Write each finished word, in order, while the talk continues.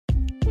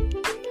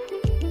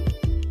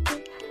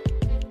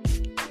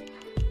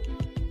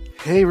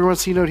Hey everyone,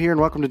 C-Note here, and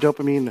welcome to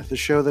Dopamine, the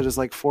show that is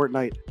like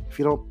Fortnite. If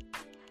you don't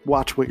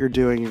watch what you're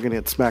doing, you're going to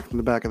get smacked in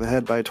the back of the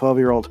head by a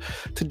 12-year-old.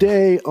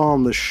 Today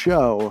on the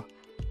show,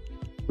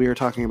 we are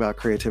talking about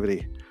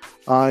creativity.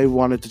 I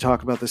wanted to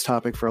talk about this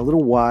topic for a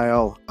little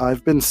while.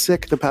 I've been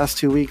sick the past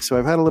 2 weeks, so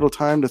I've had a little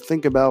time to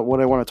think about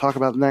what I want to talk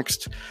about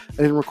next. I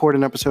didn't record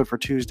an episode for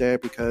Tuesday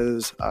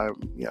because I've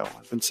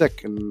been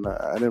sick and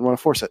I didn't want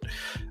to force it.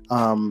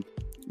 And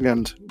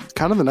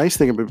kind of the nice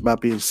thing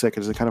about being sick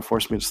is it kind of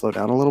forced me to slow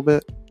down a little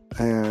bit.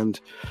 And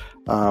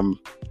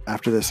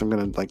after this, I'm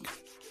going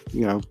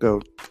to,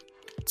 go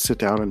sit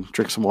down and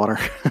drink some water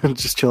and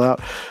just chill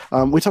out.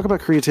 We talk about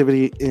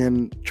creativity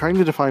in trying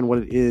to define what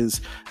it is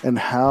and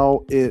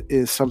how it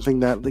is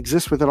something that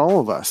exists within all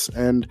of us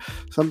and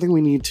something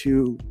we need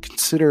to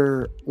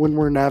consider when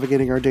we're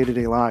navigating our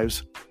day-to-day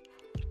lives.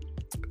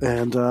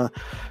 And, there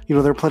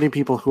are plenty of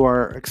people who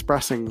are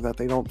expressing that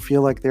they don't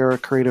feel like they're a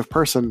creative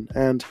person.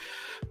 And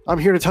I'm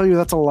here to tell you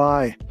that's a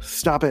lie.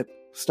 Stop it.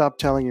 Stop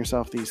telling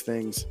yourself these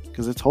things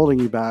because it's holding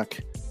you back.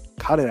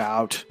 Cut it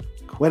out.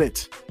 Quit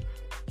it.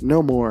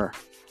 No more.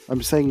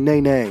 I'm saying nay,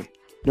 nay.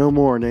 No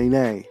more, nay,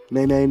 nay.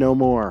 Nay, nay, no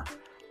more.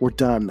 We're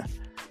done.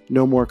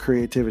 No more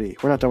creativity.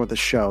 We're not done with the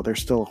show.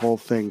 There's still a whole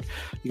thing.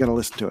 You got to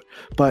listen to it.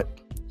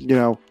 But,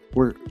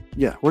 we're going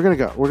to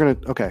go. We're going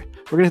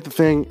to hit the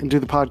thing and do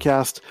the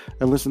podcast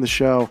and listen to the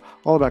show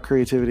all about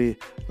creativity.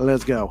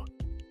 Let's go.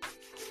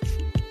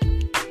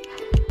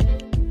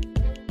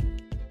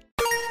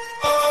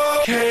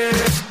 Okay.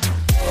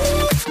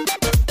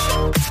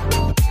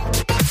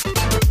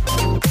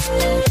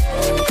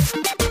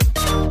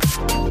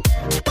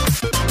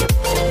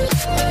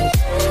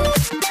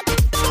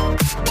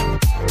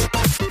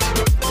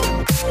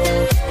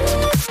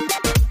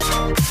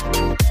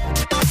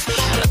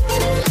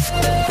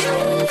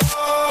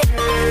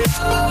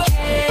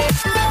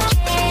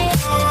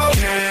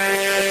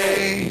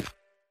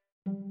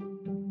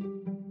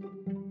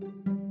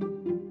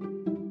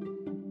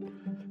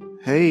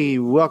 Hey,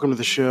 welcome to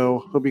the show.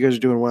 Hope you guys are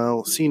doing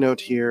well. C-Note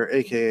here,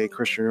 aka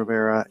Christian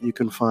Rivera. You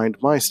can find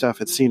my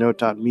stuff at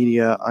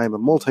cnote.media. I am a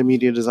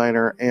multimedia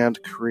designer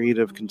and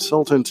creative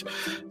consultant.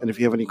 And if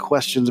you have any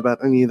questions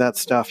about any of that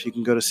stuff, you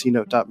can go to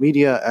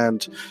cnote.media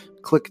and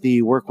click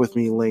the Work With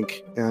Me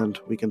link, and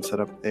we can set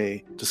up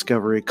a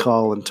discovery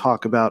call and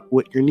talk about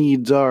what your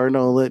needs are and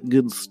all that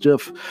good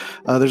stuff.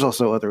 There's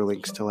also other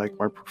links to like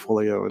my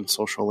portfolio and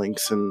social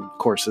links and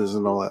courses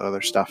and all that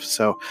other stuff.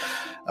 So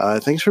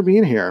thanks for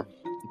being here.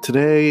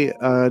 Today,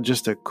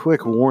 just a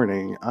quick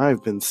warning.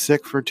 I've been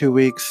sick for 2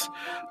 weeks.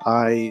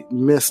 I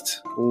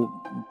missed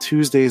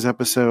Tuesday's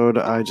episode.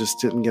 I just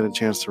didn't get a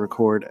chance to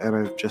record, and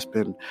I've just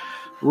been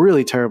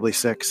really terribly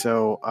sick.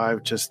 So I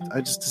just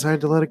decided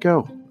to let it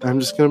go.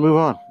 I'm just going to move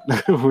on.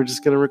 We're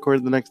just going to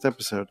record the next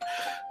episode.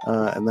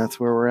 And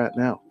that's where we're at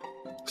now.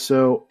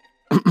 So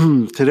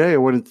today I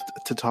wanted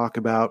to talk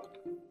about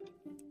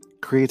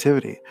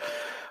creativity.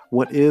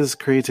 What is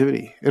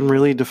creativity? And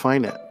really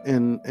define it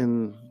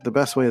in the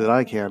best way that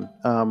I can,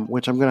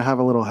 which I'm going to have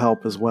a little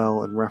help as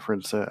well and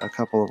reference a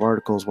couple of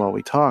articles while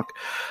we talk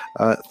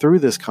through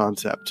this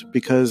concept,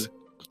 because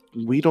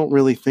we don't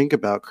really think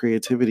about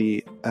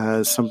creativity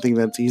as something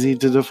that's easy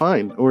to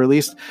define, or at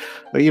least,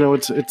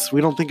 it's we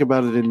don't think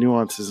about it in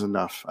nuances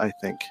enough, I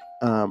think.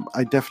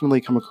 I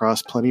definitely come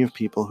across plenty of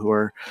people who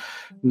are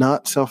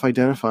not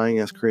self-identifying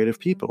as creative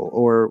people,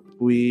 or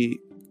we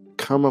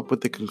come up with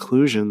the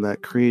conclusion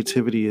that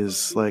creativity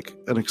is like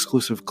an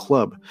exclusive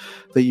club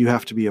that you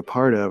have to be a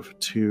part of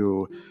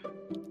to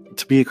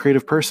be a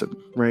creative person,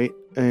 right?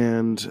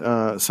 And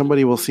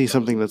somebody will see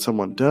something that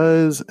someone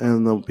does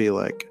and they'll be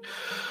like,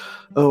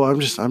 oh, I'm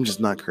just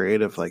not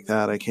creative like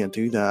that. I can't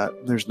do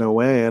that. There's no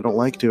way. I don't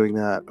like doing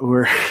that,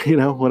 or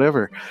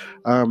whatever.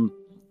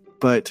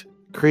 But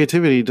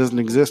creativity doesn't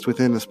exist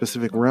within a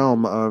specific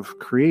realm of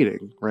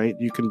creating, right?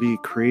 You can be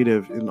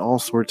creative in all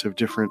sorts of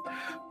different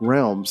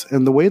realms.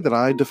 And the way that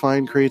I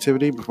define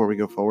creativity, before we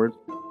go forward,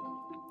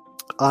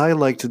 I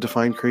like to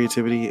define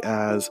creativity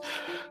as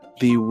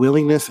the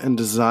willingness and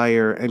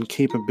desire and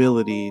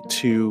capability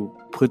to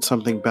put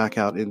something back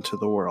out into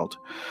the world.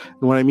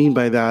 And what I mean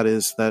by that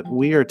is that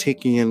we are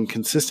taking in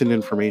consistent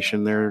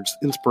information. There's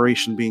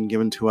inspiration being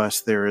given to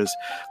us. There is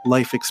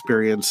life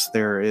experience.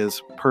 There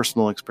is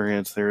personal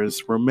experience. There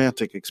is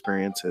romantic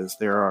experiences.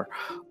 There are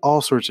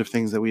all sorts of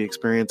things that we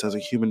experience as a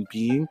human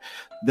being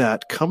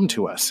that come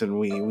to us, and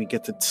we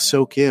get to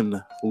soak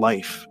in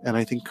life. And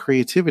I think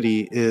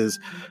creativity is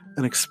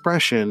an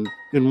expression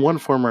in one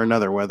form or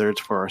another, whether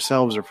it's for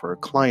ourselves or for a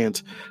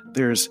client.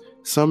 There's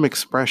some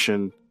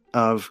expression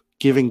of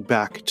giving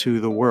back to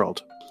the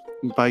world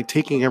by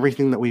taking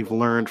everything that we've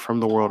learned from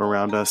the world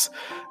around us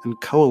and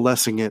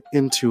coalescing it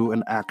into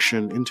an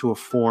action, into a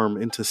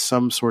form, into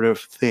some sort of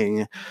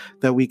thing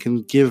that we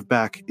can give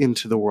back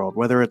into the world,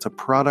 whether it's a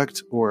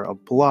product or a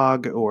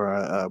blog or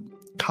a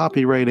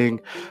copywriting,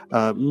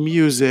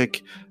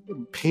 music,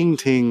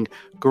 painting,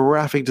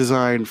 graphic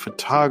design,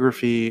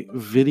 photography,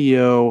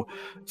 video,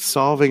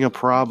 solving a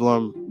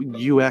problem,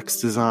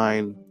 UX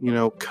design,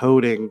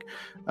 coding,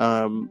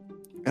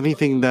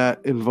 anything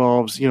that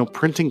involves,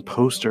 printing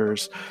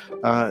posters,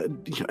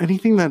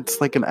 anything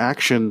that's like an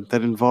action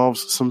that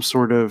involves some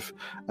sort of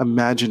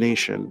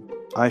imagination,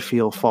 I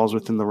feel falls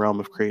within the realm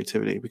of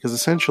creativity, because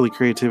essentially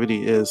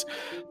creativity is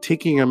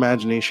taking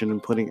imagination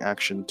and putting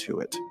action to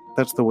it.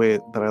 That's the way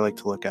that I like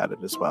to look at it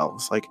as well.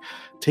 It's like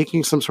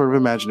taking some sort of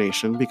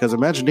imagination, because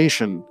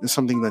imagination is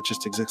something that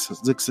just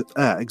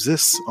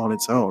exists on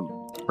its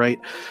own, right?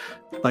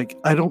 Like,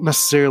 I don't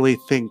necessarily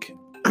think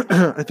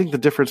I think the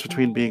difference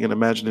between being an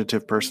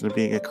imaginative person and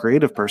being a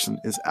creative person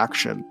is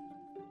action,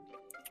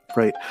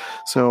 right?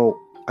 So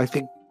I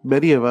think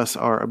many of us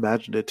are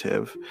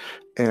imaginative,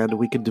 and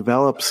we can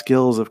develop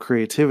skills of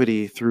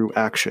creativity through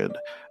action.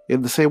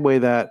 In the same way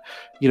that,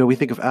 we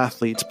think of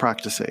athletes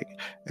practicing,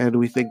 and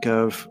we think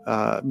of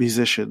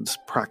musicians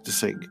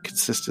practicing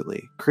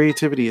consistently.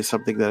 Creativity is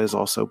something that is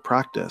also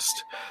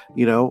practiced.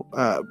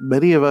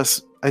 Many of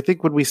us, I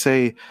think when we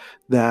say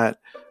that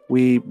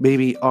we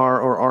maybe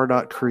are or are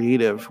not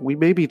creative, we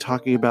may be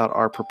talking about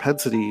our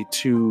propensity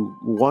to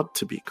want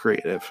to be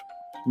creative,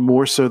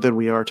 more so than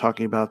we are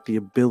talking about the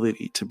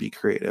ability to be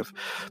creative.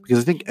 Because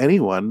I think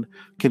anyone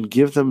can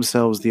give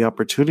themselves the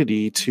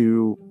opportunity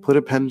to put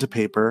a pen to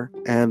paper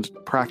and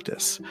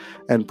practice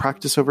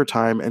over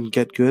time and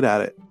get good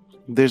at it.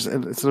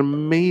 It's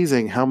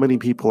amazing how many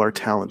people are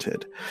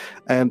talented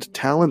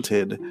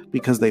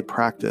because they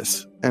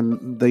practice,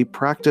 and they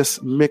practice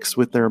mixed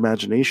with their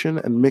imagination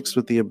and mixed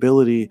with the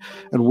ability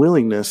and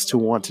willingness to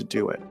want to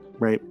do it,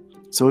 right?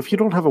 So if you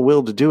don't have a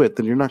will to do it,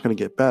 then you're not going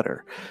to get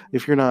better.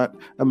 If you're not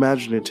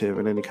imaginative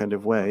in any kind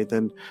of way,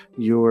 then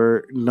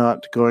you're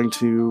not going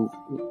to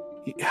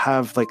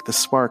have like the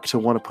spark to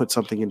want to put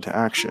something into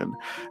action.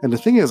 And the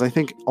thing is, I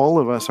think all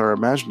of us are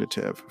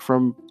imaginative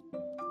from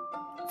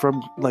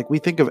like, we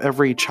think of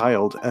every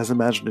child as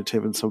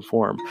imaginative in some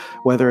form,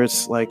 whether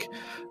it's like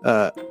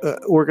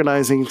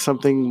organizing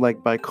something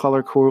like by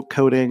color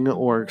coding,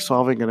 or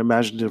solving an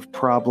imaginative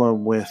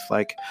problem with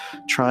like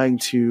trying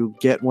to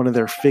get one of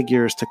their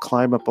figures to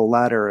climb up a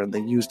ladder, and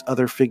they used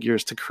other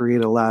figures to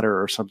create a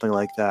ladder or something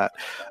like that.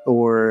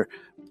 Or,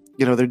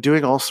 they're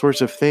doing all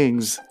sorts of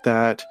things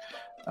that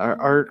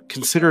are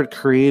considered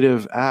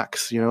creative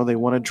acts. They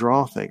want to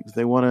draw things.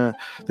 They want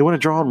to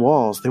draw on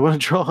walls. They want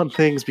to draw on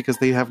things because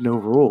they have no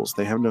rules.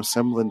 They have no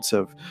semblance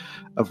of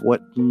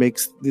what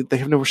makes. They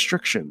have no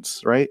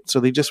restrictions, right? So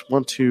they just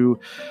want to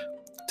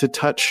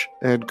touch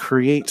and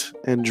create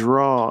and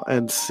draw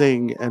and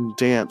sing and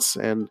dance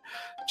and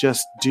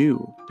just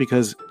do,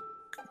 because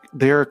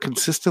they are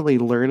consistently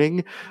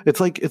learning. It's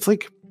like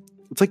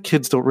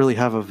kids don't really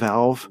have a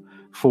valve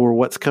for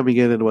what's coming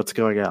in and what's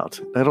going out.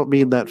 I don't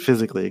mean that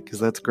physically, because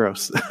that's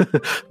gross,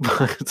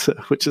 but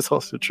which is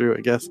also true,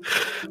 I guess.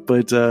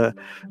 But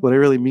what I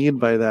really mean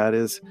by that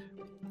is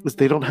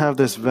they don't have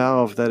this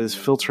valve that is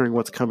filtering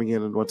what's coming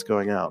in and what's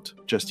going out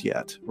just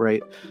yet,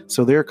 right?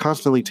 So they're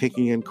constantly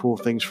taking in cool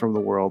things from the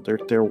world.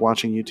 They're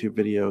watching YouTube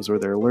videos, or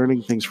they're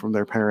learning things from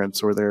their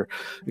parents, or they're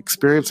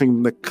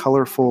experiencing the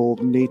colorful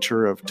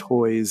nature of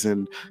toys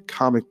and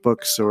comic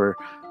books, or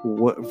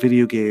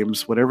video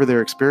games, whatever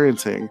they're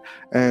experiencing,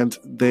 and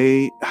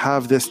they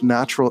have this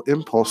natural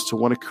impulse to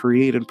want to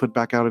create and put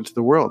back out into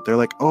the world. They're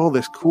like, "Oh,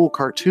 this cool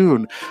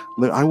cartoon!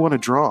 I want to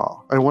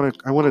draw. I want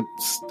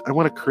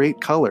to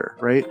create color,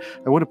 right?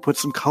 I want to put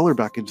some color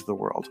back into the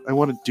world. I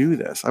want to do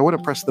this. I want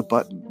to press the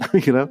button,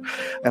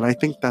 And I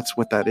think that's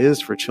what that is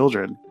for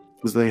children.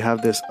 Is they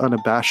have this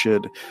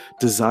unabashed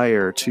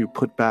desire to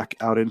put back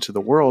out into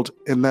the world,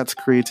 and that's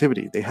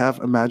creativity. They have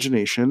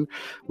imagination,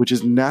 which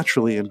is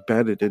naturally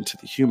embedded into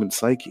the human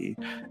psyche,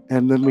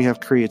 and then we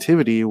have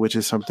creativity, which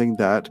is something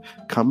that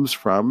comes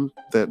from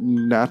that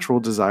natural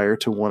desire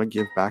to want to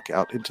give back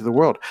out into the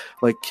world.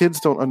 Like, kids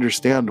don't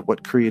understand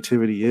what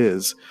creativity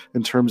is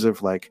in terms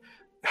of like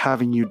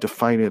having you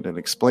define it and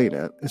explain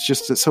it. It's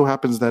just, it so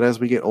happens that as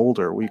we get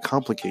older, we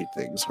complicate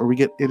things, or we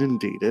get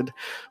inundated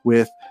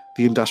with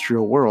the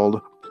industrial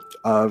world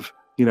of,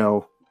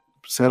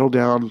 settle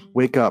down,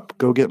 wake up,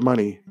 go get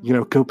money,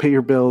 go pay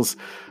your bills,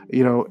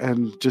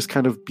 and just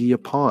kind of be a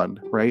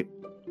pawn, right?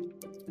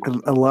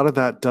 And a lot of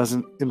that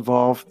doesn't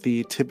involve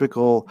the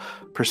typical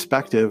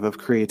perspective of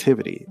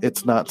creativity.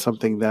 It's not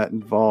something that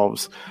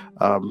involves,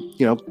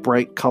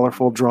 bright,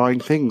 colorful drawing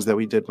things that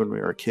we did when we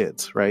were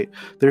kids, right?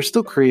 There's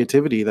still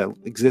creativity that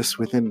exists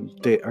within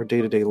our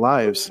day-to-day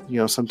lives,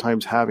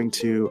 sometimes having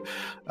to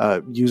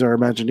use our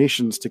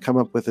imaginations to come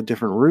up with a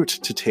different route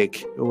to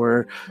take,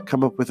 or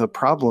come up with a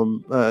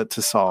problem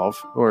to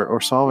solve, or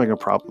solving a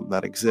problem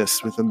that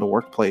exists within the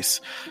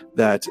workplace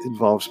that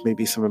involves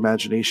maybe some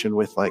imagination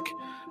with like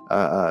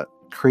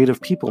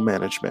creative people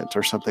management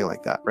or something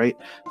like that, right?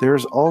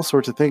 There's all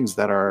sorts of things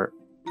that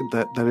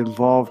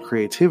involve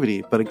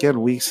creativity, but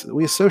again, we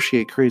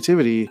associate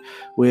creativity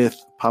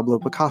with Pablo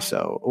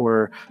Picasso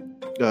or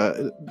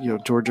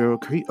Georgia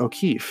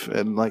O'Keeffe,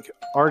 and like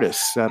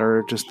artists that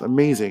are just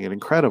amazing and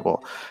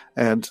incredible,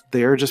 and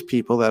they are just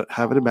people that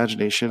have an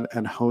imagination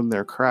and hone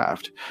their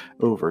craft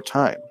over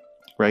time,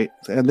 right?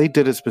 And they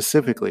did it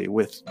specifically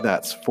with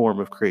that form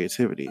of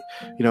creativity.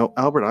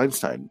 Albert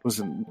Einstein was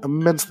an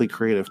immensely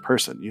creative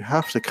person. You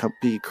have to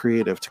be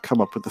creative to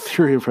come up with the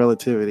theory of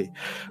relativity,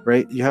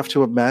 right? You have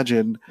to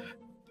imagine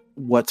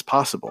what's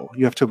possible.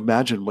 You have to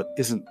imagine what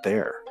isn't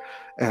there.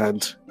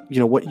 And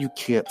what you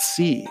can't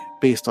see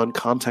based on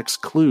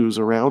context clues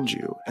around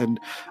you, and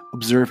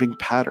observing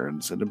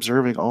patterns and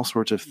observing all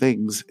sorts of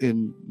things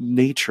in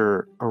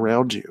nature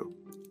around you,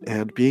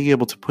 and being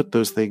able to put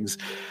those things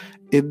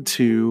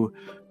into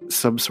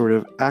some sort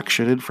of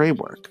action and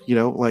framework.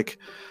 Like,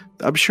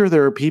 I'm sure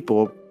there are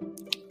people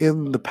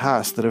in the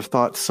past that have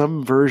thought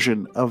some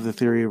version of the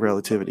theory of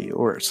relativity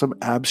or some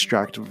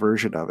abstract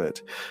version of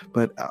it.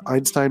 But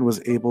Einstein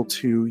was able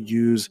to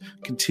use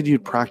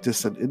continued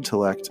practice and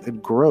intellect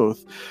and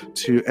growth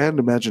and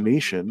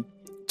imagination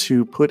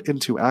to put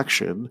into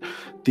action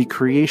the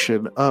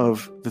creation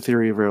of the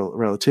theory of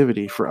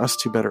relativity for us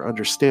to better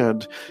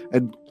understand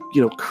and,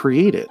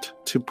 create it,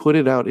 to put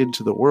it out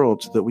into the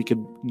world so that we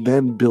can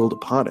then build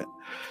upon it,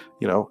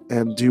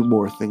 and do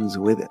more things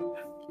with it.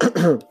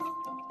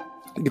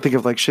 You can think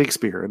of like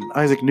Shakespeare and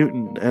Isaac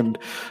Newton and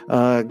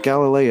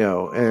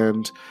Galileo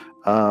and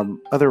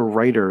other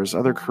writers,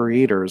 other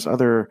creators,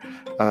 other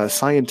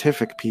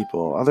scientific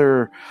people,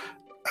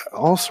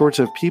 all sorts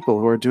of people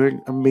who have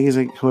done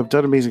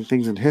amazing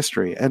things in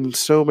history, and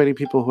so many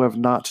people who have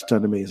not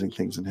done amazing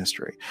things in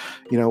history.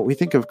 We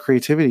think of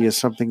creativity as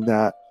something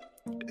that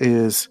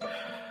is,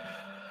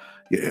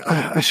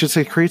 I should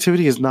say,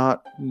 creativity is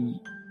not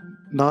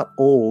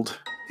old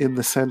in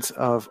the sense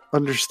of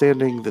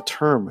understanding the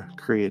term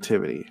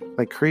creativity.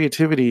 Like,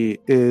 creativity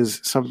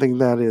is something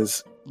that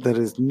is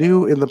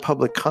new in the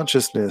public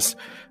consciousness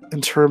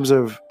in terms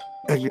of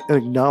an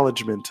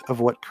acknowledgement of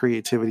what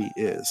creativity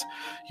is.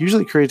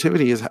 Usually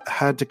creativity has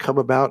had to come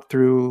about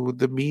through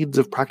the means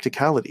of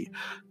practicality.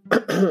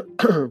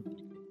 The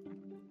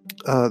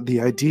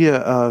idea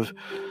of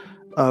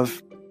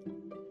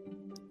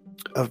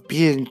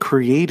being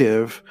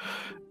creative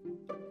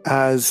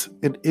as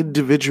an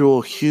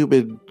individual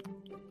human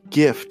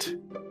gift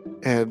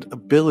and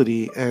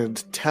ability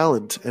and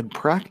talent and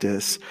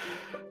practice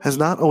has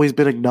not always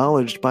been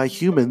acknowledged by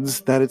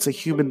humans, that it's a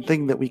human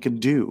thing that we can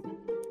do.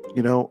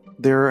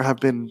 There have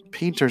been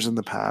painters in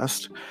the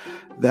past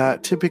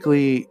that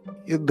typically,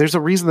 there's a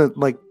reason that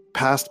like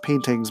past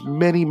paintings,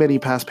 many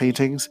past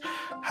paintings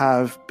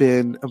have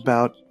been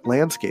about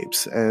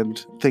landscapes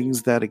and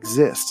things that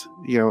exist.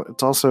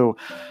 It's also,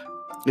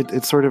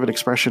 it's sort of an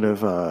expression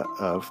of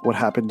what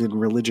happened in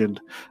religion,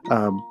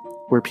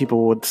 where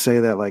people would say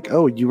that, like,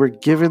 oh, you were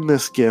given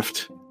this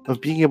gift of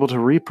being able to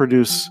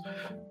reproduce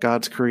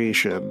God's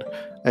creation,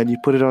 and you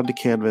put it onto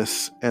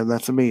canvas, and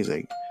that's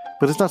amazing.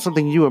 But it's not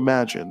something you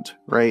imagined,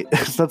 right?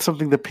 It's not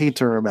something the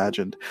painter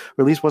imagined,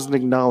 or at least wasn't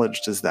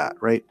acknowledged as that,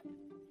 right?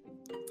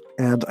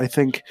 And I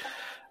think,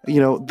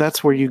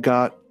 that's where you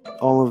got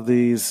all of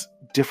these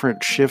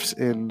different shifts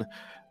in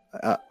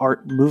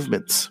art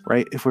movements,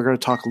 right? If we're going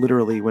to talk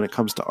literally when it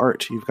comes to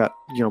art, you've got,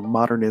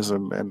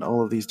 modernism and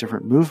all of these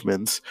different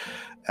movements,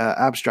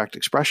 abstract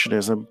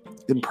expressionism,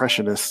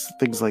 impressionists,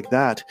 things like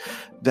that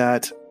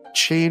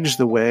changed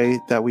the way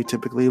that we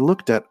typically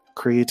looked at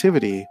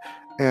creativity.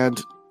 And,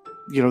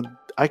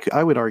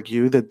 I would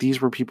argue that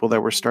these were people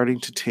that were starting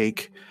to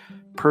take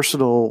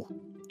personal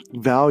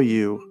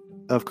value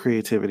of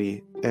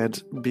creativity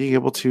and being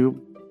able to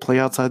play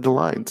outside the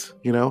lines,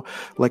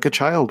 like a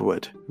child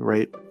would,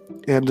 right?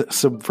 And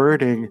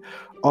subverting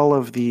all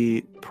of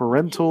the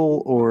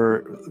parental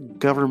or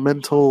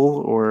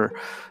governmental or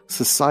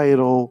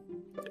societal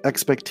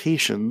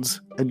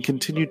expectations, and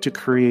continue to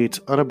create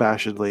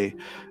unabashedly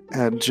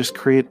and just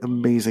create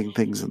amazing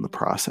things in the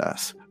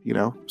process,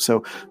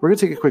 So we're going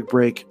to take a quick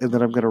break, and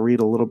then I'm going to read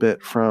a little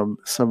bit from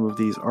some of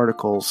these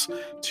articles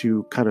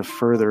to kind of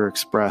further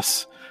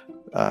express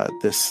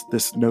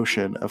this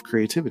notion of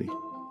creativity.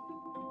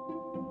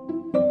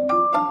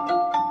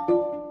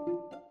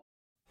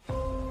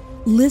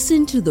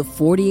 Listen to the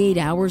 48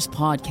 Hours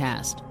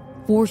podcast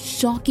for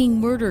shocking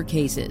murder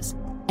cases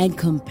and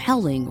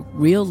compelling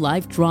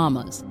real-life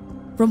dramas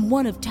from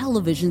one of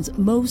television's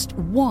most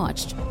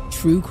watched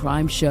true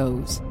crime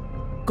shows.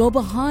 Go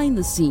behind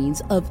the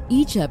scenes of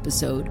each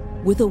episode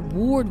with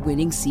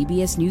award-winning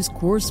CBS News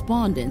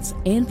correspondents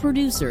and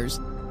producers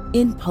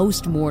in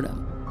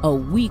Postmortem, a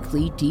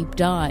weekly deep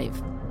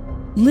dive.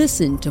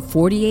 Listen to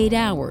 48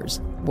 Hours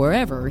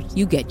wherever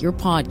you get your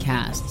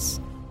podcasts.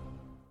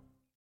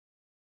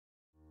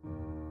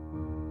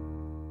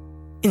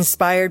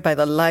 Inspired by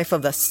the life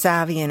of the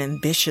savvy and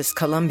ambitious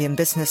Colombian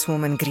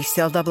businesswoman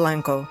Griselda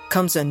Blanco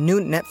comes a new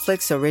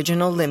Netflix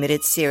original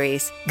limited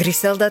series.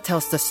 Griselda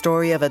tells the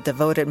story of a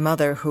devoted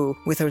mother who,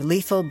 with her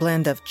lethal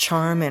blend of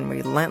charm and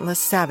relentless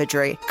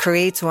savagery,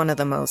 creates one of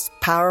the most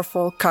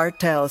powerful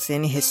cartels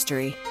in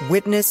history.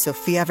 Witness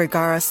Sofia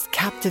Vergara's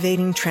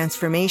captivating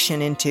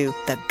transformation into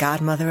the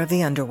godmother of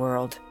the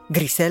underworld.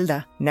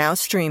 Griselda, now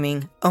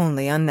streaming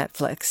only on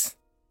Netflix.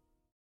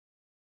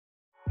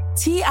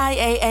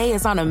 TIAA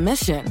is on a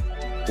mission.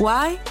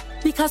 Why?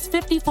 Because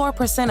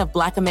 54% of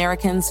Black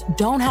Americans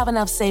don't have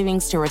enough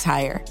savings to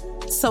retire.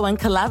 So in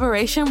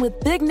collaboration with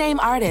big-name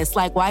artists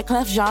like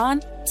Wyclef Jean,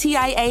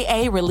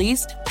 TIAA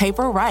released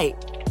Paper Right,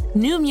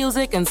 new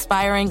music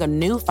inspiring a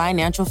new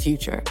financial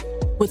future.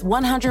 With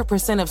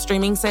 100% of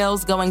streaming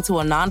sales going to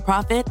a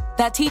nonprofit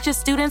that teaches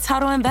students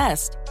how to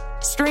invest.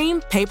 Stream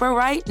Paper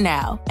Right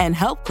now and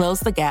help close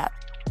the gap.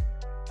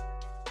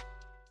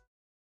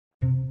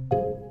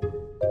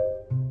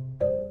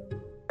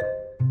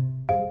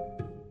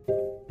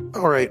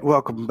 All right,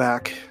 welcome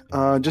back.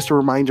 Just a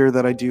reminder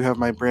that I do have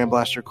my Brand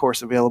Blaster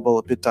course available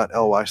at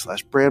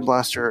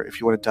bit.ly/brandblaster if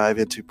you want to dive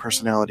into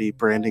personality,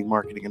 branding,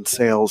 marketing, and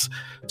sales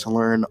to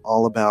learn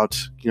all about,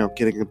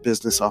 getting a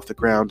business off the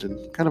ground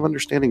and kind of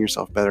understanding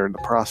yourself better in the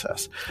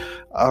process.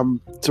 So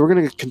we're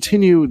going to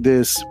continue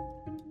this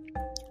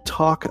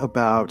talk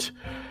about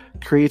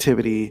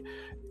creativity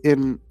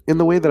in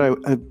the way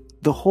that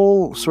the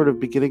whole sort of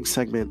beginning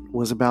segment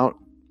was about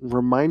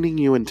reminding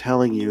you and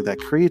telling you that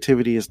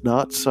creativity is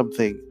not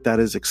something that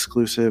is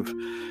exclusive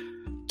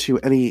to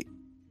any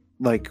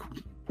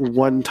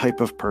one type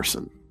of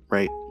person,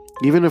 right?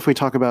 Even if we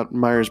talk about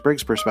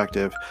Myers-Briggs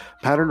perspective,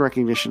 pattern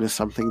recognition is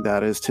something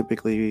that is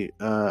typically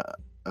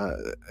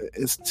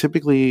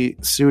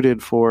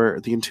suited for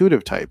the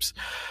intuitive types,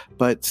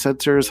 but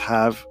sensors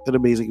have an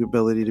amazing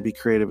ability to be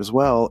creative as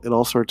well in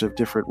all sorts of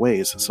different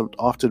ways. Some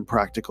often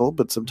practical,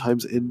 but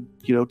sometimes in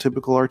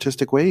typical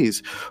artistic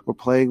ways. We're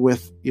playing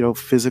with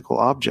physical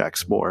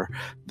objects more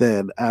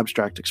than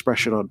abstract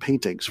expression on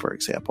paintings, for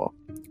example.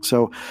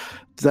 So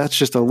that's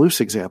just a loose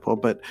example,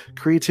 but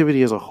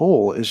creativity as a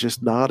whole is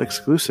just not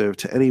exclusive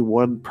to any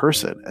one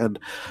person. And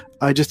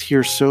I just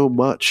hear so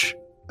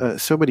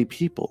many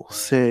people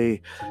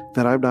say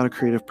that I'm not a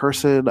creative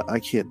person, I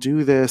can't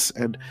do this,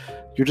 and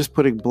you're just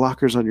putting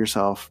blockers on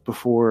yourself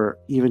before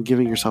even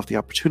giving yourself the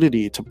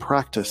opportunity to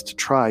practice, to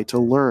try, to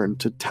learn,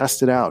 to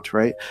test it out,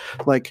 right?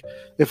 Like,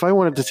 if I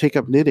wanted to take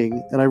up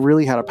knitting and I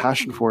really had a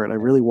passion for it, and I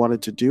really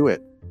wanted to do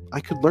it, I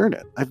could learn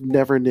it. I've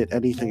never knit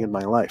anything in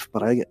my life,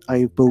 but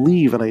I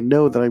believe and I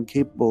know that I'm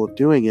capable of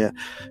doing it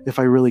if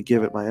I really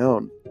give it my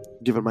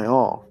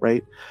all,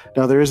 right?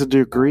 Now, there is a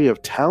degree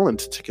of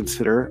talent to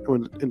consider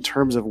in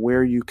terms of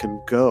where you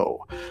can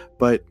go,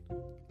 but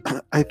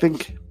I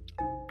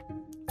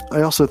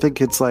also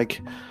think it's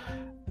like,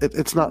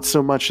 it's not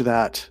so much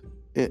that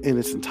in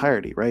its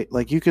entirety, right?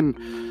 Like, you can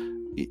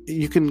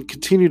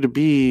continue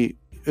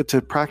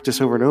to practice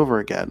over and over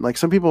again. Like,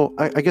 some people,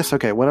 I guess,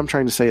 okay, what I'm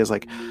trying to say is,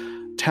 like,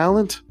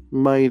 talent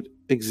might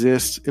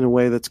exist in a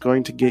way that's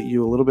going to get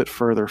you a little bit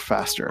further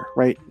faster,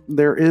 right?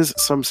 There is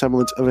some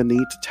semblance of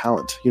innate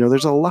talent.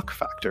 There's a luck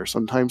factor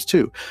sometimes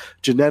too.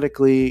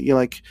 Genetically,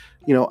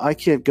 I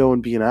can't go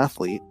and be an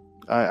athlete.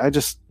 I'm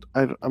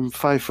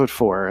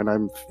 5'4" and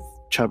I'm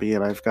chubby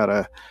and I've got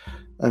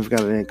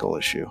an ankle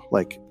issue.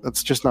 Like,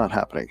 that's just not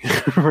happening,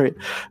 right?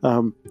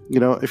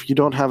 If you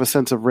don't have a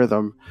sense of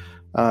rhythm,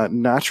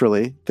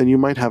 naturally, then you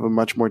might have a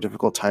much more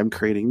difficult time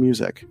creating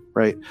music,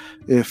 right?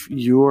 If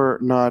you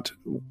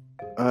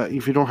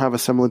don't have a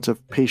semblance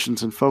of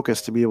patience and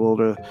focus to be able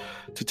to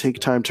take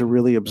time to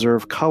really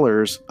observe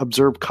colors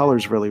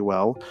really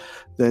well,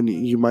 then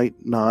you might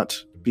not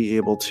be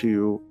able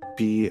to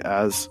be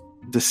as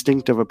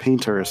distinct of a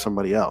painter as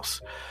somebody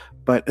else.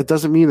 But it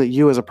doesn't mean that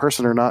you as a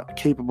person are not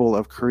capable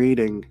of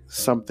creating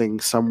something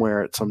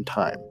somewhere at some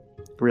time.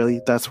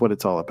 Really, that's what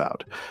it's all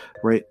about,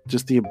 right?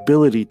 Just the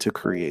ability to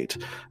create,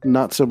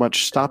 not so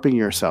much stopping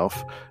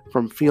yourself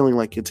from feeling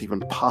like it's even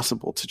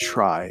possible to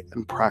try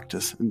and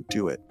practice and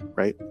do it,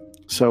 right?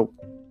 So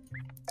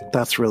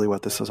that's really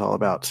what this is all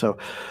about. So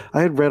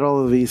I had read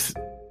all of these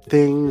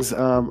things.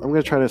 I'm going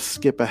to try to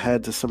skip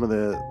ahead to some of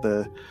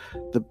the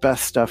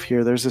best stuff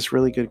here. There's this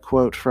really good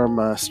quote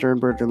from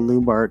Sternberg and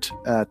Lumbart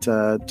at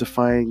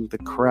Defying the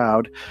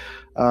Crowd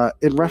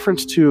in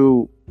reference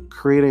to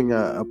creating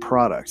a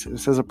product. It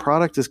says a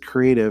product is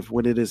creative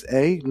when it is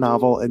A,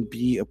 novel, and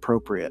B,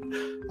 appropriate.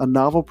 A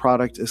novel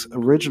product is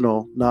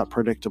original, not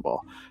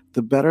predictable.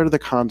 The better the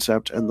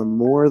concept and the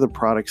more the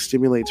product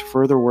stimulates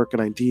further work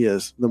and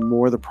ideas, the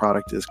more the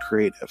product is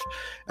creative.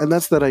 And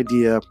that's that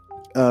idea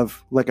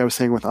of, like I was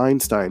saying with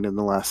Einstein in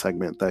the last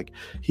segment, like,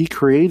 he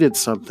created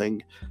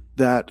something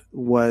that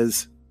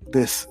was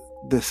this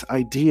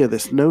idea,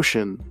 this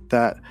notion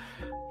that,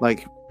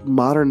 like,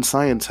 modern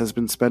science has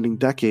been spending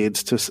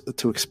decades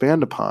to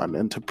expand upon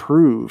and to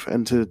prove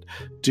and to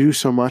do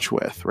so much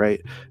with,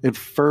 right? It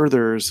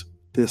furthers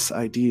this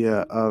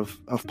idea of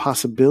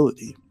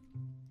possibility.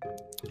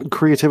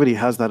 Creativity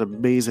has that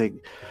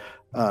amazing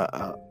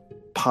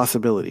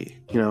possibility,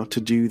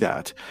 to do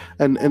that.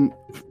 And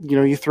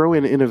you throw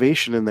in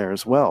innovation in there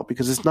as well,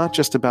 because it's not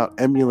just about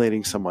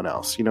emulating someone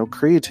else.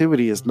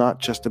 Creativity is not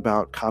just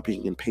about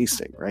copying and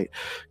pasting, right?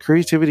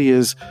 Creativity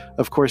is,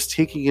 of course,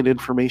 taking in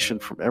information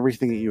from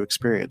everything that you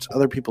experience,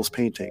 other people's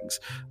paintings,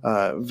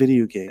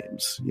 video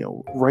games,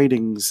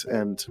 writings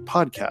and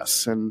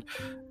podcasts and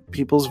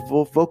people's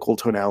vocal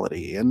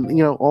tonality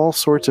and, all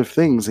sorts of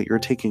things that you're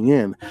taking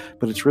in.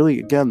 But it's really,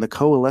 again, the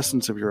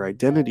coalescence of your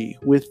identity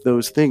with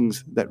those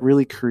things that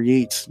really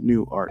creates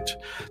new art,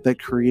 that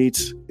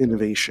creates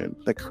innovation,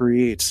 that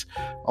creates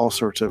all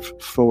sorts of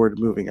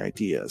forward-moving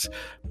ideas.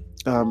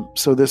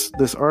 So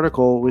this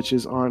article, which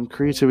is on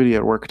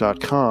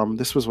creativityattwork.com,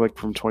 this was like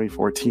from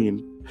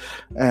 2014,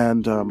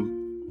 and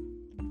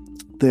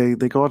they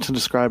go on to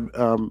describe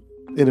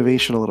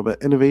innovation a little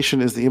bit.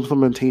 Innovation is the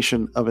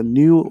implementation of a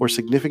new or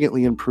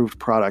significantly improved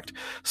product,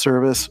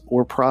 service,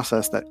 or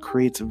process that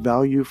creates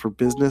value for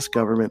business,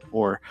 government,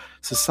 or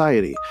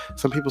society.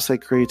 Some people say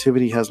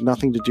creativity has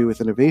nothing to do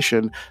with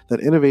innovation,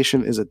 that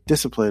innovation is a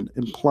discipline,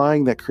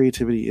 implying that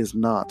creativity is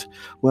not.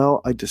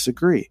 Well, I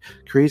disagree.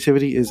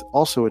 Creativity is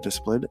also a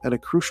discipline and a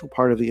crucial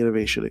part of the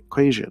innovation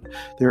equation.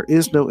 There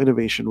is no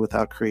innovation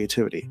without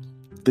creativity.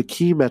 The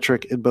key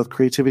metric in both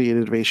creativity and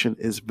innovation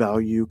is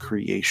value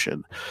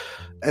creation.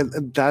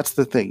 And that's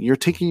the thing. You're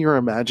taking your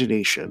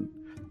imagination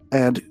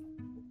and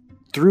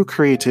through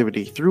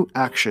creativity, through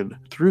action,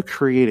 through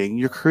creating,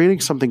 you're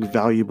creating something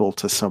valuable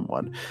to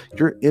someone.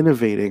 You're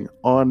innovating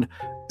on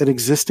an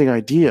existing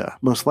idea,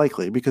 most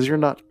likely, because you're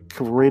not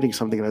creating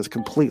something that is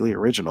completely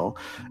original.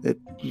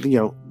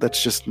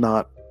 That's just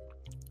not.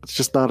 It's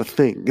just not a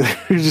thing.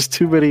 There's just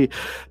too many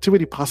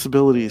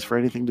possibilities for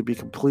anything to be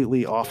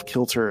completely off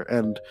kilter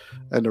and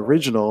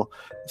original,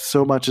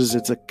 so much as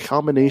it's a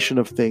combination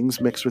of things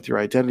mixed with your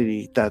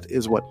identity that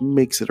is what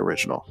makes it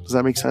original. Does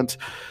that make sense?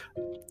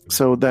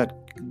 So that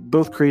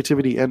both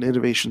creativity and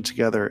innovation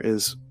together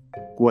is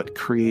what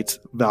creates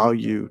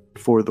value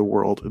for the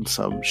world in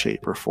some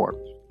shape or form.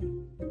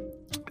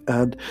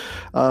 And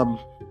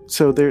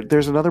so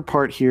there's another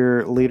part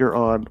here later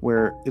on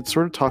where it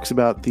sort of talks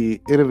about the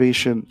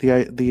innovation,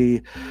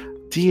 the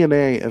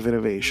DNA of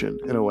innovation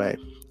in a way.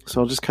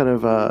 So I'll just kind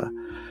of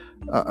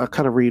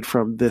read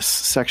from this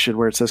section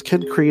where it says,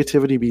 can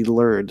creativity be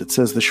learned? It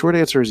says the short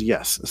answer is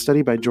yes. A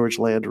study by George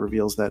Land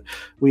reveals that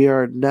we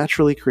are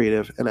naturally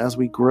creative, and as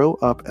we grow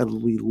up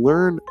and we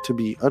learn to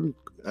be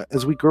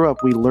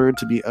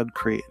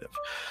uncreative.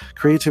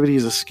 Creativity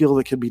is a skill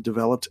that can be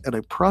developed and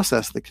a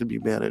process that can be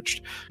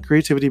managed.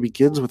 Creativity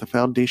begins with a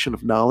foundation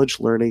of knowledge,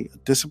 learning,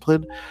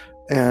 discipline,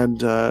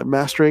 and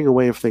mastering a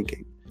way of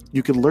thinking.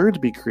 You can learn to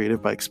be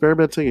creative by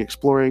experimenting,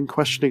 exploring,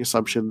 questioning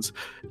assumptions,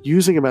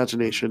 using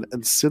imagination,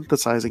 and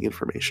synthesizing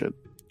information.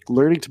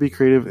 Learning to be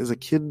creative is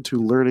akin to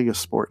learning a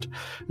sport.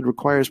 It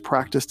requires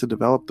practice to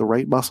develop the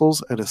right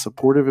muscles and a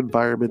supportive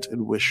environment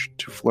in which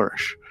to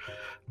flourish.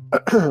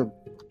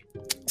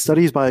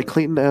 Studies by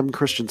Clayton M.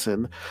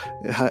 Christensen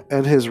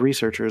and his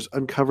researchers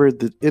uncovered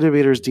that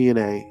innovator's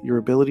DNA, your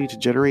ability to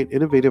generate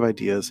innovative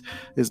ideas,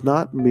 is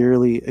not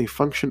merely a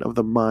function of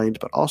the mind,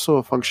 but also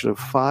a function of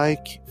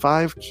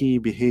five key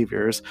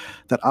behaviors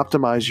that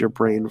optimize your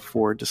brain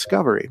for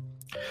discovery.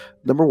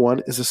 Number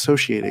 1 is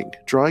associating,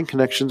 drawing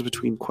connections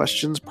between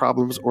questions,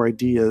 problems, or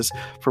ideas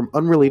from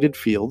unrelated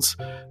fields.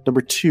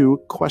 Number 2,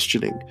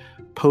 questioning,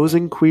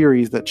 posing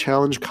queries that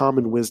challenge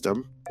common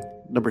wisdom.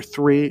 Number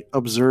 3,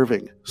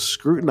 observing,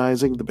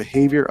 scrutinizing the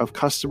behavior of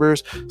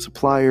customers,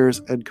 suppliers,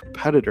 and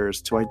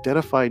competitors to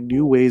identify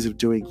new ways of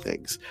doing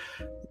things.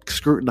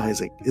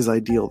 Scrutinizing is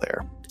ideal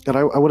there. And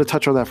I want to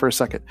touch on that for a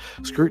second.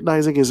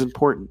 Scrutinizing is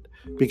important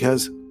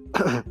because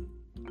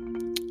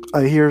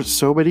I hear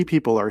so many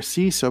people or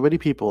see so many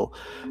people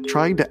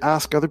trying to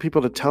ask other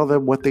people to tell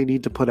them what they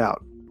need to put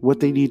out, what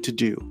they need to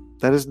do.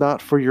 That is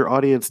not for your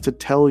audience to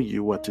tell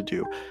you what to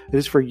do. It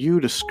is for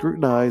you to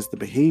scrutinize the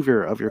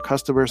behavior of your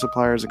customers,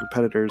 suppliers, and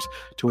competitors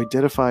to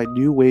identify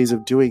new ways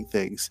of doing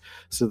things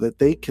so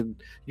that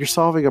you're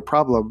solving a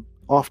problem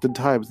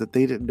oftentimes that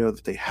they didn't know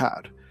that they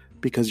had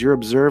because you're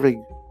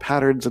observing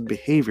patterns and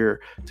behavior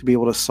to be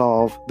able to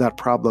solve that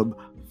problem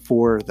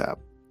for them,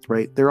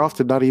 right? They're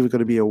often not even going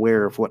to be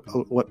aware of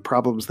what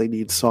problems they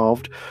need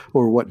solved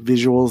or what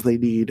visuals they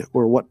need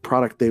or what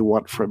product they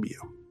want from you,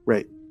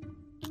 right?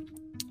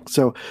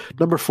 So,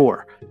 number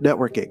 4,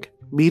 networking,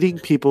 meeting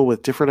people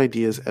with different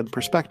ideas and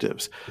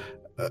perspectives,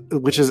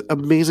 which is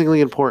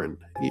amazingly important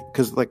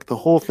because the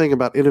whole thing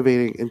about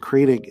innovating and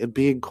creating and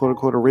being quote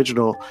unquote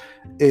original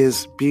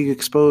is being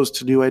exposed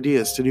to new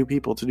ideas, to new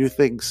people, to new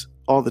things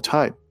all the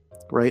time,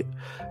 right?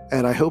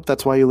 And I hope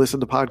that's why you listen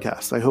to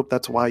podcasts. I hope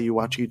that's why you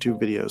watch YouTube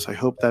videos. I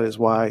hope that is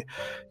why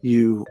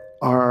you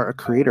are a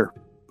creator.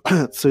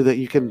 So that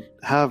you can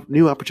have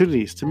new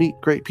opportunities to meet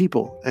great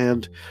people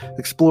and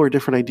explore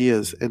different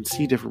ideas and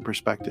see different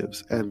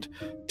perspectives and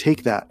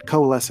take that,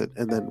 coalesce it,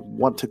 and then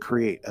want to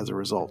create as a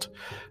result.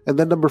 And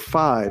then number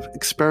 5,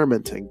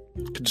 experimenting,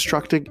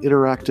 constructing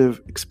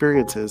interactive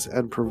experiences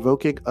and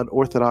provoking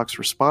unorthodox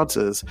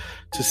responses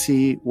to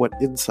see what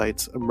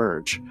insights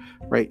emerge,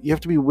 right? You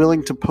have to be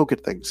willing to poke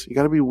at things. You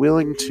got to be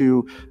willing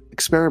to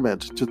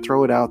experiment, to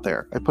throw it out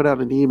there. I put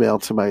out an email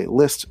to my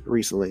list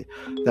recently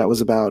that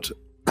was about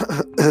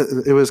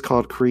it was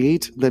called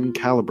Create, Then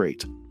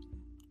Calibrate.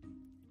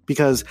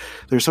 Because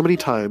there's so many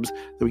times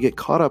that we get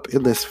caught up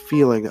in this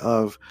feeling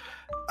of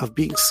of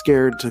being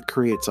scared to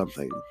create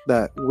something,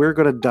 that we're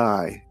going to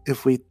die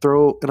if we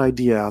throw an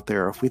idea out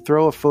there, if we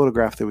throw a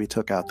photograph that we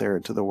took out there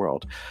into the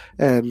world,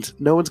 and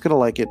no one's going to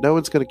like it, no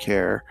one's going to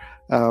care,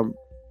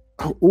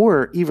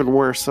 or even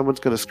worse,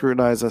 someone's going to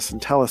scrutinize us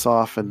and tell us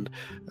off and,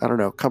 I don't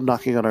know, come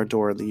knocking on our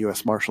door and the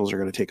U.S. Marshals are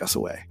going to take us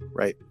away,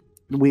 right?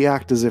 We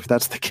act as if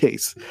that's the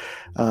case.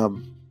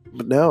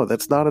 But no,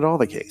 that's not at all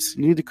the case.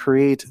 You need to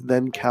create,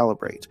 then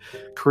calibrate.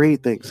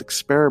 Create things,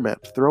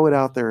 experiment, throw it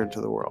out there into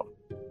the world.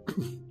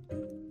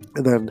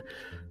 And then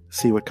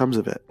see what comes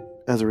of it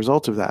as a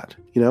result of that.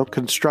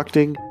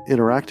 Constructing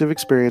interactive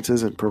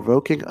experiences and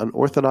provoking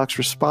unorthodox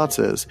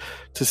responses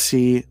to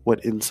see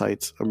what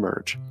insights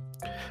emerge.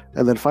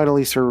 And then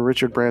finally, Sir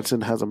Richard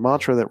Branson has a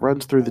mantra that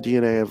runs through the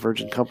DNA of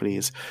Virgin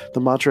Companies. The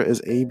mantra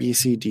is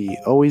ABCD,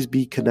 always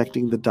be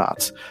connecting the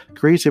dots.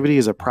 Creativity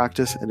is a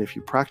practice, and if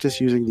you practice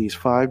using these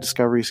 5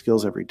 discovery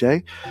skills every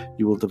day,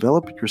 you will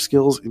develop your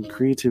skills in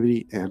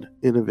creativity and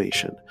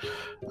innovation.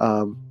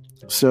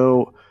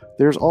 So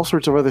there's all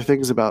sorts of other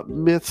things about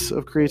myths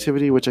of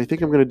creativity, which I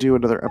think I'm going to do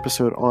another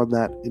episode on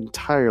that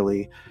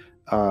entirely,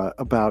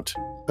 about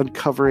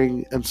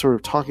uncovering and sort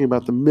of talking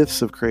about the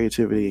myths of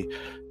creativity,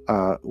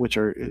 which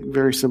are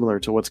very similar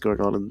to what's going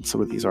on in some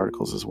of these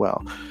articles as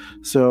well.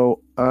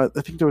 So I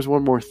think there was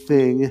one more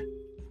thing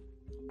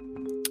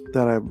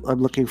that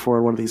I'm looking for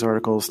in one of these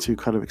articles to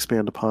kind of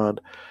expand upon.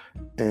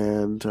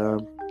 And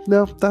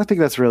no, I think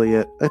that's really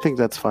it. I think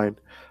that's fine.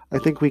 I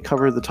think we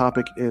covered the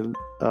topic in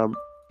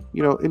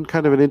in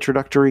kind of an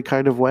introductory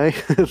kind of way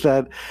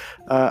that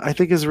I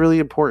think is really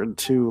important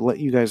to let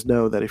you guys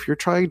know that if you're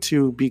trying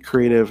to be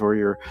creative, or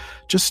you're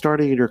just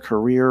starting in your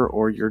career,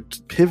 or you're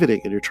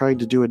pivoting and you're trying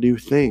to do a new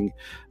thing,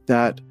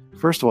 that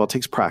first of all, it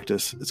takes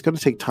practice. It's going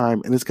to take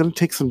time, and it's going to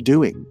take some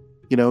doing.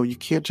 You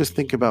can't just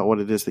think about what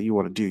it is that you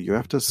want to do. You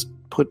have to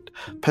put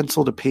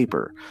pencil to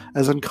paper,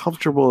 as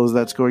uncomfortable as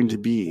that's going to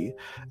be,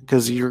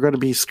 because you're going to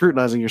be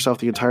scrutinizing yourself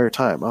the entire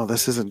time. Oh,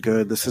 this isn't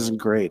good. This isn't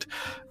great.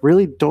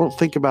 Really don't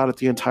think about it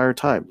the entire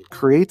time.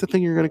 Create the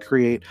thing you're going to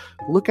create.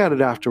 Look at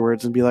it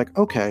afterwards and be like,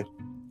 okay,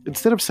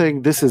 instead of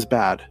saying this is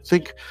bad,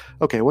 think,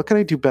 okay, what can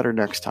I do better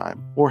next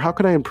time? Or how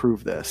can I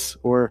improve this?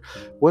 Or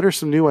what are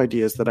some new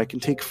ideas that I can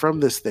take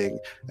from this thing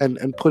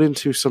and put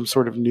into some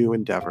sort of new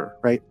endeavor,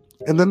 right?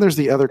 And then there's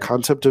the other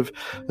concept of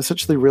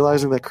essentially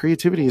realizing that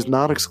creativity is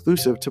not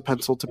exclusive to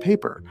pencil to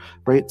paper,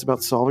 right? It's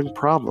about solving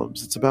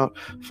problems. It's about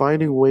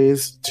finding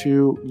ways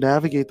to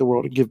navigate the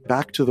world and give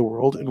back to the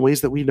world in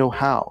ways that we know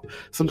how.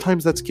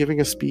 Sometimes that's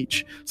giving a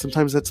speech.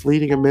 Sometimes that's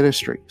leading a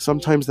ministry.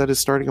 Sometimes that is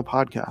starting a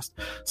podcast.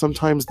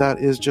 Sometimes that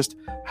is just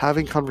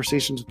having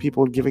conversations with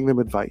people and giving them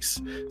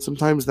advice.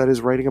 Sometimes that is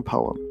writing a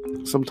poem.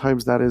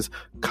 Sometimes that is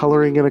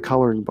coloring in a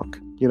coloring book.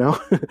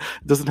 It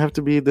doesn't have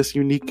to be this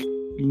unique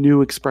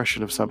new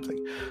expression of something.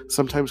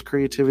 Sometimes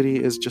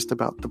creativity is just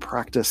about the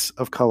practice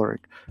of coloring,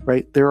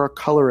 right? There are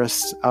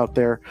colorists out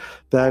there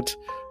that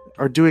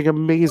are doing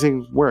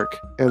amazing work,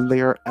 and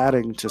they are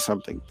adding to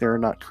something. They're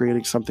not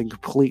creating something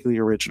completely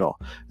original.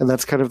 And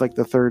that's kind of like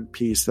the third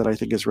piece that I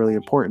think is really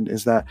important,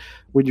 is that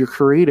when you're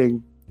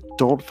creating,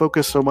 don't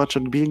focus so much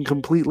on being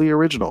completely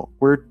original.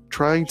 We're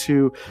trying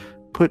to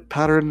put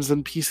patterns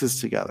and pieces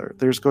together.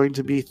 There's going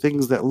to be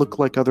things that look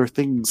like other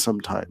things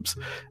sometimes.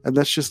 And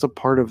that's just a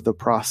part of the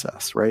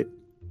process, right?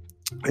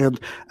 And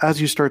as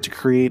you start to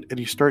create and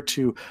you start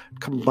to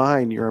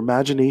combine your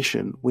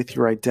imagination with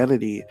your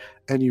identity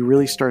and you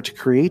really start to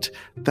create,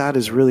 that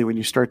is really when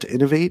you start to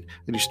innovate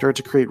and you start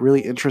to create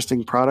really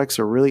interesting products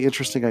or really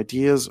interesting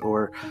ideas,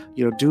 or,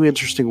 do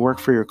interesting work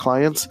for your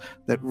clients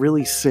that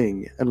really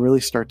sing and really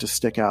start to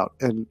stick out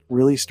and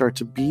really start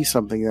to be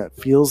something that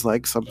feels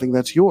like something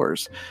that's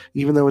yours.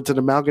 Even though it's an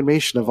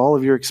amalgamation of all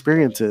of your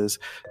experiences,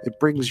 it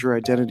brings your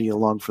identity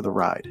along for the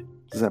ride.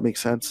 Does that make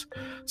sense?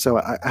 So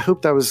I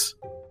hope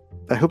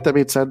that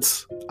made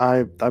sense.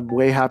 I'm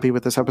way happy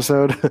with this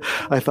episode.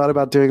 I thought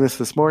about doing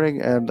this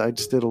morning, and I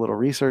just did a little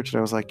research, and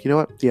I was like, you know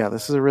what? Yeah,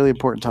 this is a really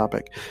important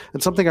topic.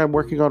 And something I'm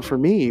working on for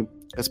me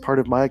as part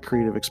of my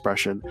creative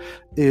expression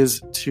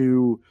is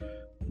to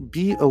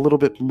be a little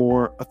bit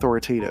more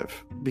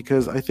authoritative,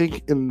 because I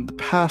think in the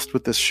past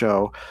with this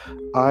show,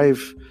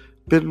 I've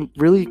been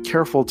really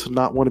careful to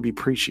not want to be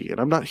preachy. And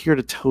I'm not here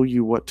to tell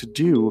you what to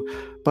do,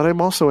 but I'm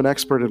also an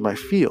expert in my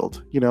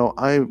field.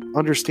 I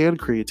understand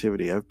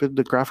creativity. I've been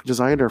a graphic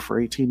designer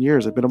for 18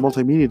 years. I've been a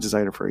multimedia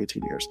designer for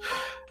 18 years.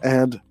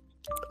 And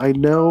I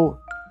know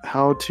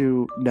how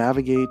to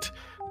navigate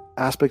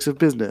aspects of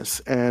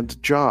business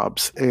and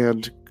jobs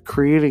and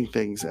creating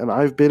things. And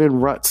I've been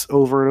in ruts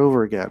over and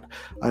over again.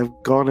 I've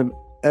gone in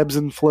ebbs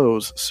and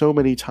flows so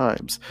many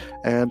times,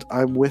 and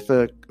I'm with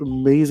an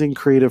amazing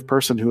creative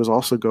person who is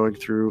also going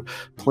through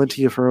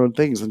plenty of her own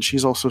things, and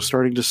she's also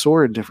starting to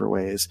soar in different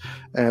ways,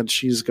 and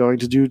she's going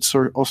to do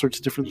all sorts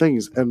of different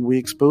things, and we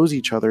expose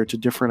each other to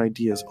different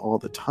ideas all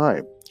the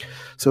time.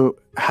 So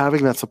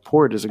having that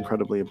support is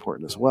incredibly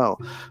important as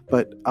well.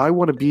 But I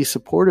want to be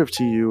supportive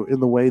to you in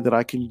the way that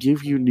I can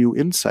give you new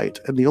insight.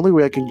 And the only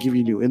way I can give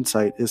you new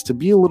insight is to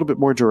be a little bit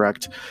more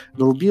direct,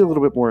 and be a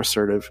little bit more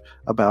assertive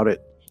about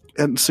it,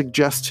 and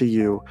suggest to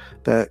you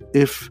that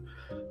if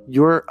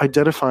you're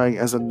identifying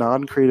as a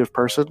non-creative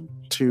person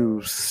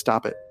to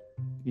stop it.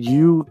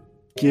 You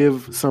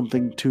give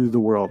something to the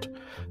world.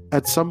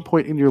 At some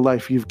point in your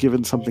life, you've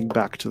given something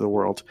back to the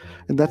world.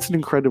 And that's an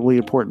incredibly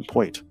important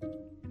point.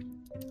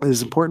 It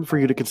is important for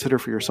you to consider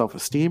for your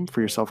self-esteem,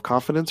 for your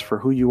self-confidence, for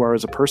who you are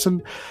as a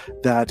person,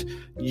 that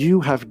you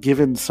have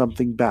given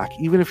something back.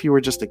 Even if you were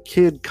just a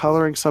kid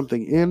coloring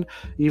something in,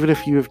 even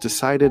if you have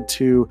decided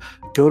to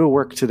go to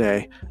work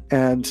today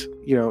and,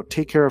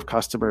 take care of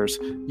customers,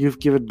 you've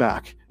given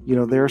back.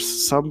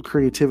 There's some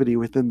creativity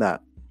within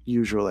that,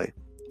 usually,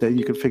 that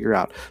you can figure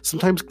out.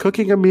 Sometimes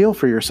cooking a meal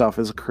for yourself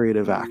is a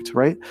creative act,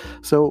 right?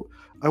 So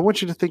I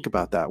want you to think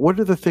about that. What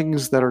are the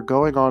things that are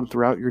going on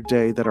throughout your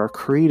day that are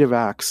creative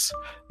acts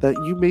that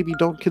you maybe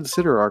don't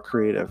consider are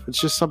creative? It's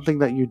just something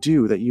that you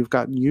do, that you've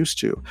gotten used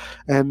to,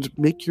 and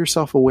make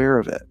yourself aware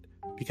of it.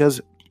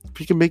 Because if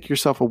you can make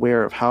yourself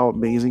aware of how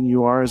amazing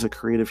you are as a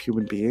creative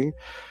human being,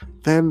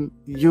 then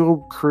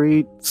you'll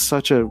create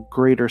such a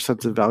greater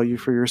sense of value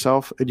for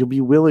yourself, and you'll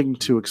be willing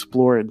to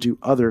explore and do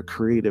other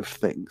creative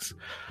things.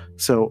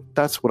 So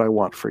that's what I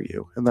want for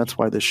you, and that's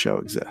why this show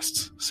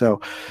exists.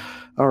 So,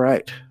 all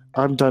right,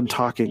 I'm done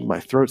talking.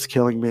 My throat's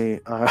killing me.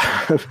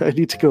 I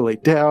need to go lay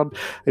down.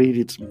 I need to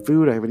eat some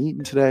food. I haven't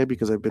eaten today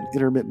because I've been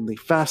intermittently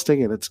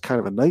fasting, and it's kind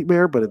of a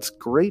nightmare, but it's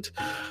great.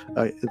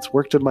 It's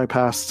worked in my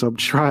past, so I'm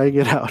trying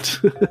it out.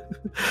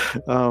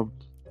 And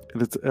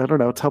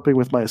it's helping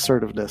with my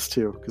assertiveness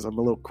too, because I'm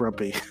a little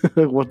grumpy.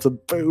 I want some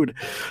food.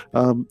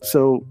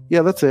 So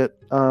yeah, that's it.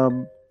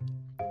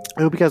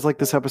 I hope you guys like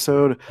this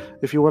episode.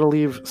 If you want to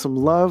leave some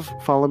love,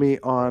 follow me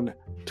on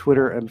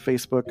Twitter and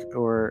Facebook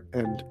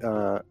and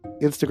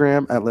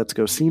Instagram at Let's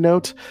Go C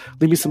Note.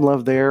 Leave me some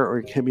love there, or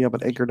you can hit me up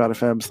at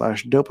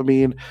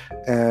anchor.fm/dopamine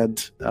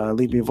and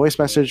leave me a voice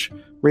message.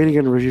 Rating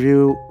or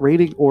review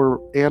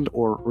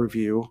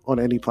on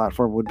any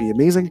platform would be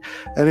amazing.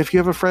 And if you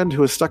have a friend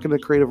who is stuck in a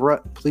creative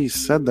rut, please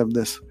send them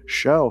this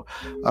show.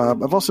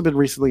 I've also been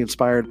recently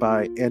inspired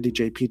by Andy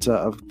J. Pizza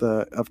of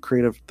the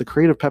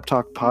Creative Pep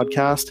Talk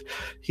podcast.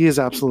 He is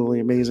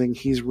absolutely amazing.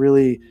 He's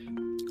really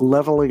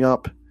leveling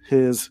up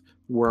his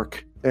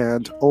work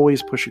and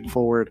always pushing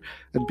forward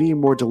and being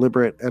more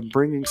deliberate and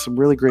bringing some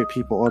really great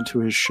people onto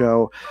his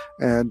show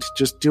and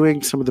just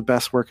doing some of the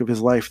best work of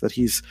his life that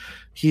he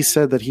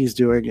said that he's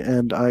doing.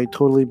 And I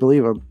totally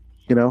believe him,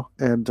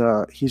 and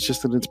he's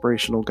just an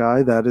inspirational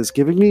guy that is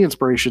giving me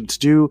inspiration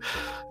to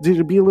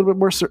be a little bit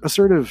more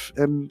assertive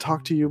and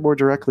talk to you more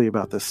directly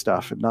about this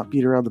stuff and not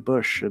beat around the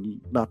bush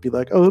and not be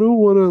like, oh, I don't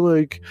want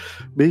to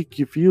make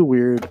you feel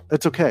weird.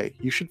 It's okay.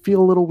 You should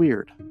feel a little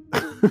weird.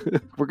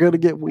 We're going to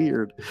get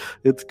weird.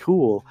 It's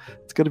cool.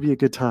 It's going to be a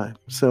good time.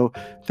 So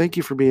thank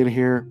you for being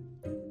here.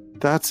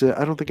 That's it.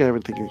 I don't think I have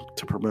anything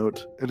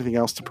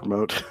else to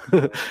promote.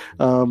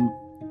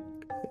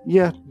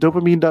 Yeah,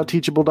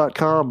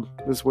 dopamine.teachable.com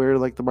is where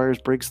the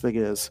Myers-Briggs thing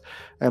is.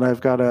 And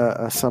I've got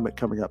a summit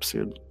coming up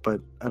soon,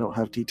 but I don't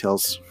have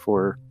details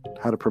for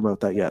how to promote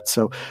that yet.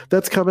 So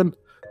that's coming.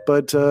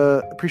 But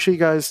appreciate you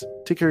guys.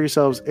 Take care of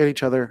yourselves and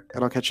each other.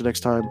 And I'll catch you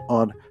next time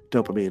on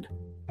Dopamine.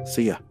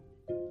 See ya.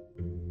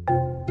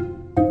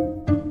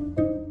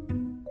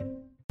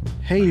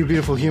 Hey, you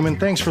beautiful human.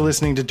 Thanks for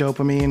listening to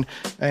Dopamine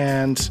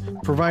and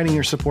providing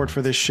your support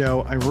for this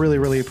show. I really,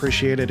 really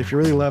appreciate it. If you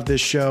really love this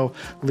show,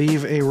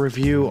 leave a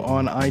review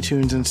on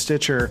iTunes and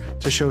Stitcher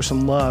to show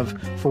some love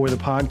for the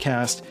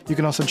podcast. You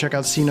can also check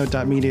out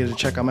cnote.media to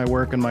check out my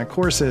work and my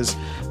courses.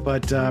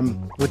 But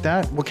with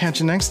that, we'll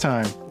catch you next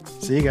time.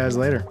 See you guys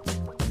later.